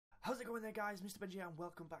it going there, guys? Mr. Benji here, and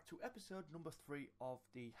welcome back to episode number 3 of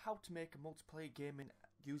the how to make a multiplayer gaming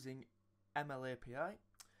using MLAPI.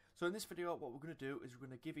 So in this video, what we're going to do is we're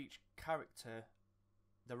going to give each character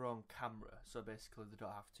their own camera. So basically they don't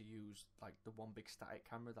have to use like the one big static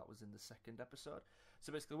camera that was in the second episode.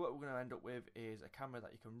 So basically what we're going to end up with is a camera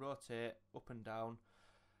that you can rotate up and down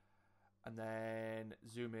and then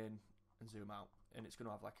zoom in and zoom out. And it's going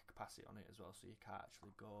to have like a capacity on it as well, so you can't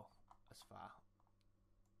actually go as far.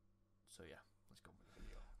 So yeah, let's go with the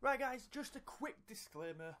video. Right guys, just a quick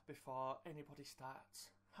disclaimer before anybody starts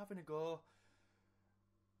having a go.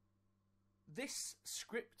 This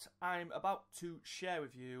script I'm about to share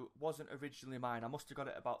with you wasn't originally mine. I must have got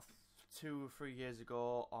it about 2 or 3 years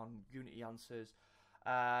ago on Unity Answers,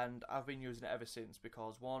 and I've been using it ever since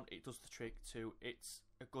because 1, it does the trick, 2, it's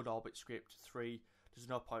a good orbit script, 3, there's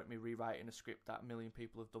no point in me rewriting a script that a million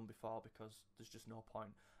people have done before because there's just no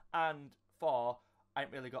point, and 4, I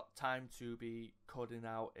ain't really got time to be coding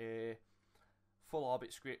out a full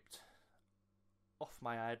orbit script off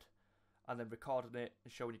my head and then recording it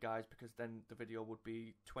and showing you guys, because then the video would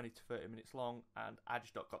be 20 to 30 minutes long and I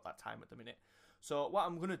just not got that time at the minute. So what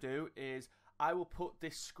I'm going to do is I will put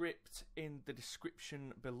this script in the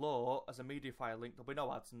description below as a media file link. There'll be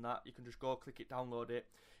no ads in that. You can just go click it, download it.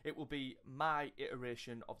 It will be my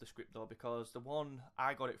iteration of the script though, because the one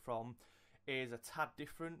I got it from is a tad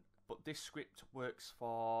different. But this script works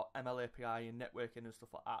for MLAPI and networking and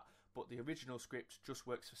stuff like that. But the original script just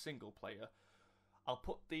works for single player. I'll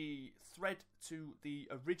put the thread to the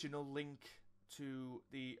original link to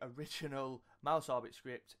the original mouse orbit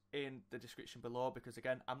script in the description below, because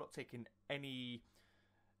again, I'm not taking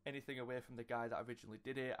anything away from the guy that originally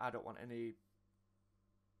did it. I don't want any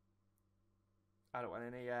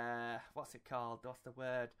what's it called? What's the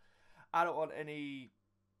word? I don't want any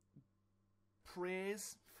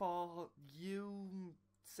praise for you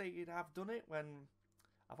saying I've done it when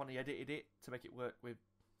I've only edited it to make it work with,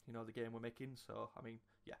 you know, the game we're making. So I mean,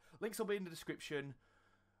 yeah, links will be in the description.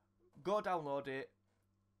 Go download it,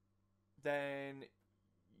 then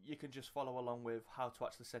you can just follow along with how to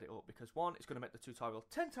actually set it up, because 1, it's going to make the tutorial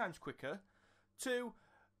 10 times quicker. 2,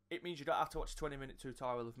 it means you don't have to watch a 20-minute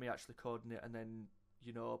tutorial of me actually coding it and then,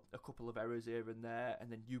 you know, a couple of errors here and there and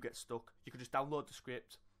then you get stuck. You can just download the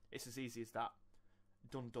script. It's as easy as that.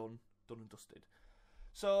 Done and dusted.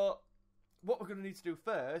 So what we're going to need to do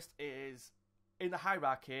first is, in the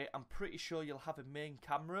hierarchy, I'm pretty sure you'll have a main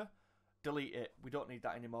camera. Delete it. We don't need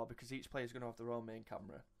that anymore because each player is going to have their own main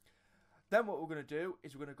camera. Then what we're going to do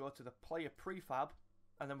is we're going to go to the player prefab,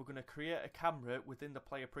 and then we're going to create a camera within the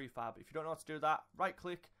player prefab. If you don't know how to do that, right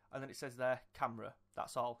click and then it says there, camera.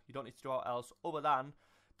 That's all. You don't need to do anything else other than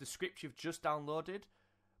the script you've just downloaded.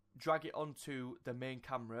 Drag it onto the main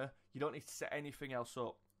camera. You don't need to set anything else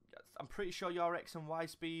up. I'm pretty sure your X and Y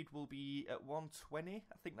speed will be at 120.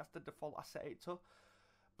 I think that's the default I set it to.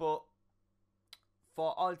 But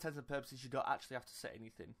for all intents and purposes, you don't actually have to set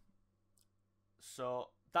anything.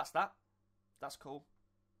 So that's that. That's cool.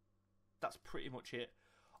 That's pretty much it.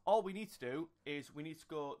 All we need to do is we need to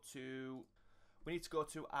go to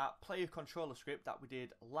our player controller script that we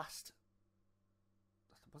did last.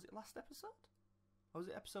 Was it last episode? Or was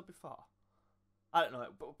it episode before? I don't know,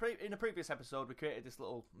 but in a previous episode we created this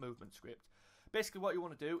little movement script. Basically what you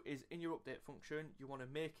want to do is, in your update function, you want to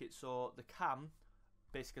make it so the cam,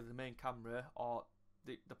 basically the main camera, or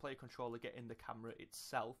the player controller getting the camera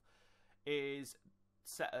itself, is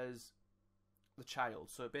set as the child.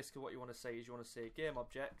 So basically what you want to say is you want to say game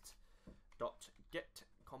object dot get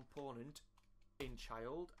component in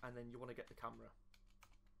child, and then you want to get the camera.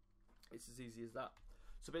 It's as easy as that.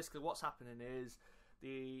 So basically what's happening is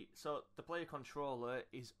the player controller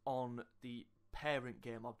is on the parent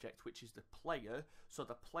game object, which is the player. So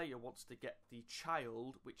the player wants to get the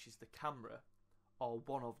child, which is the camera, or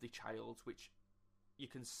one of the childs, which you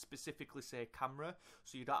can specifically say camera.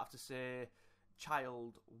 So you don't have to say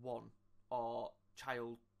child 1 or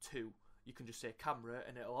child 2. You can just say camera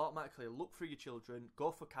and it'll automatically look through your children, go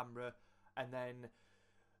for camera, and then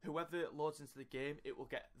whoever loads into the game, it will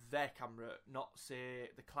get their camera, not say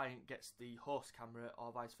the client gets the host camera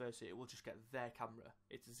or vice versa. It will just get their camera.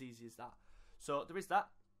 It's as easy as that. So there is that.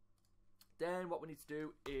 Then what we need to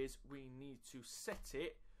do is we need to set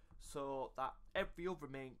it so that every other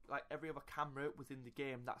camera within the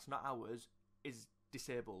game that's not ours is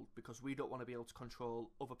disabled, because we don't want to be able to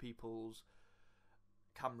control other people's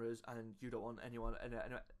cameras, and you don't want anyone. I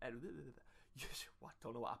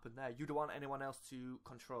don't know what happened there. You don't want anyone else to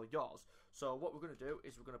control yours. So what we're going to do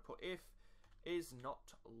is we're going to put if is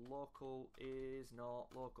not local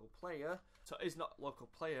player. So is not local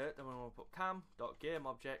player. Then we're going to put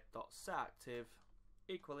cam.gameObject.setActive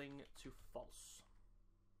equaling to false.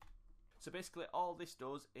 So basically all this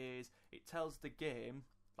does is it tells the game,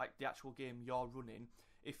 like the actual game you're running,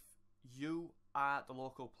 if you are the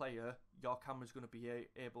local player, your camera's going to be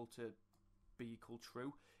able to be equal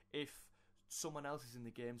true. If someone else is in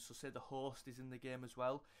the game, so say the host is in the game as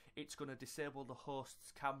well, it's going to disable the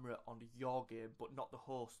host's camera on your game, but not the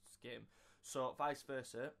host's game. So vice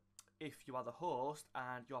versa, if you are the host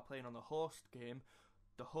and you are playing on the host game,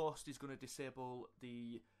 the host is going to disable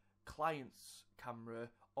the client's camera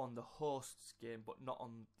on the host's game, but not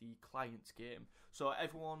on the client's game. So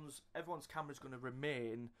everyone's camera is going to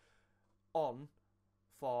remain on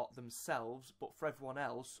for themselves, but for everyone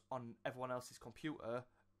else on everyone else's computer,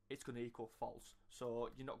 it's going to equal false. So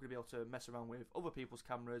you're not going to be able to mess around with other people's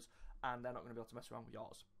cameras, and they're not going to be able to mess around with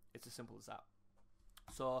yours. It's as simple as that.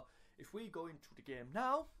 So if we go into the game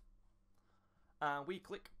now and we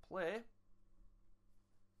click play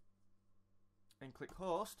and click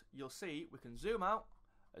host, you'll see we can zoom out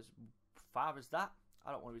as far as that.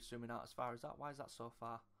 I don't want to be zooming out as far as that. Why is that so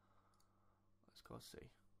far? Let's go see.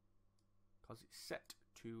 Because it's set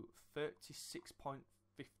to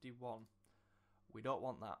 36.51. We don't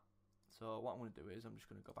want that. So what I'm going to do is I'm just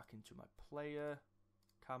going to go back into my player,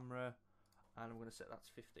 camera, and I'm going to set that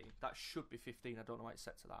to 15. That should be 15. I don't know why it's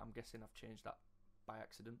set to that. I'm guessing I've changed that by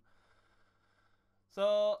accident.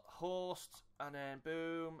 So host, and then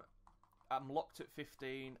boom. I'm locked at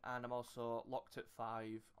 15, and I'm also locked at 5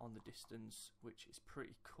 on the distance, which is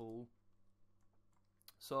pretty cool.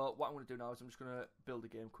 So what I'm going to do now is I'm just going to build a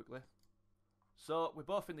game quickly. So we're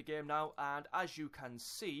both in the game now, and as you can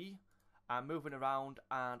see, I'm moving around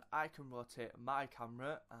and I can rotate my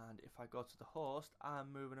camera, and if I go to the host,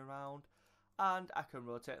 I'm moving around and I can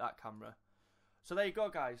rotate that camera. So there you go,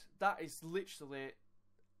 guys. That is literally,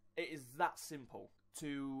 it is that simple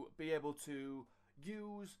to be able to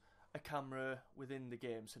use a camera within the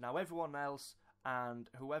game. So now everyone else and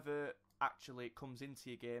whoever actually comes into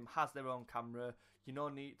your game has their own camera.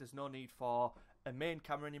 There's no need for a main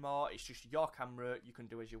camera anymore. It's just your camera. You can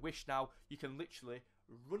do as you wish now. You can literally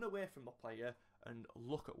run away from the player and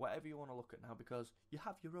look at whatever you want to look at now, because you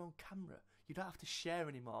have your own camera. You don't have to share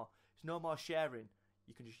anymore. There's no more sharing.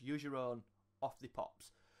 You can just use your own off the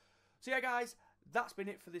pops. So yeah, guys, that's been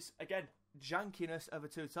it for this, again, jankiness of a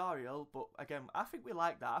tutorial. But again, I think we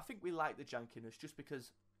like that. I think we like the jankiness just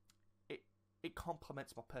because it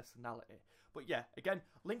complements my personality. But yeah, again,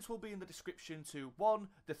 links will be in the description to, one,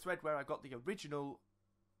 the thread where I got the original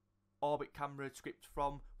Orbit camera script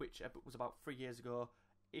from, which was about 3 years ago.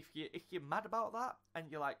 If you're mad about that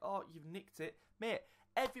and you're like, oh, you've nicked it, mate,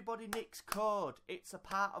 everybody nicks code. It's a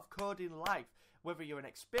part of coding life. Whether you're an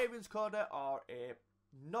experienced coder or a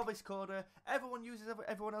novice coder, everyone uses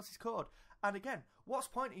everyone else's code. And again, what's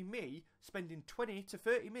point in me spending 20 to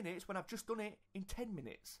 30 minutes when I've just done it in 10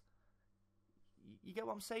 minutes? You get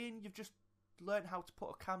what I'm saying? You've just learned how to put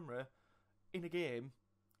a camera in a game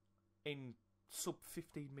in sub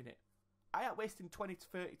 15 minutes. I ain't wasting 20 to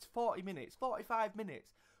 30 to 40 minutes, 45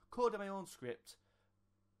 minutes coding my own script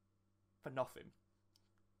for nothing.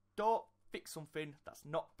 Don't fix something that's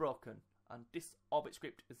not broken, and this Orbit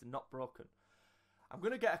script is not broken. I'm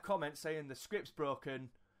going to get a comment saying the script's broken,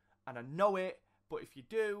 and I know it, but if you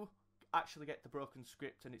do actually get the broken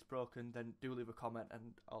script and it's broken, then do leave a comment and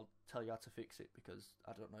I'll tell you how to fix it, because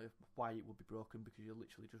I don't know why it would be broken, because you're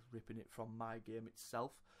literally just ripping it from my game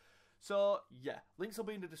itself. So yeah, links will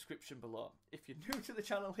be in the description below. If you're new to the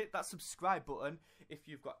channel, hit that subscribe button. If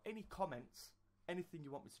you've got any comments, anything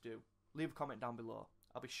you want me to do, leave a comment down below.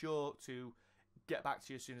 I'll be sure to get back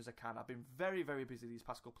to you as soon as I can. I've been very, very busy these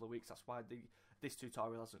past couple of weeks. That's why this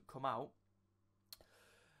tutorial hasn't come out.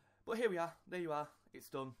 But here we are. There you are. It's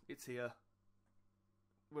done. It's here.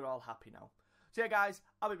 We're all happy now. So yeah, guys,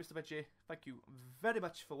 I'll be Mr. Veggie. Thank you very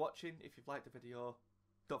much for watching. If you've liked the video,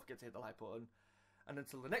 don't forget to hit the like button. And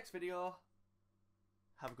until the next video,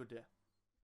 have a good day.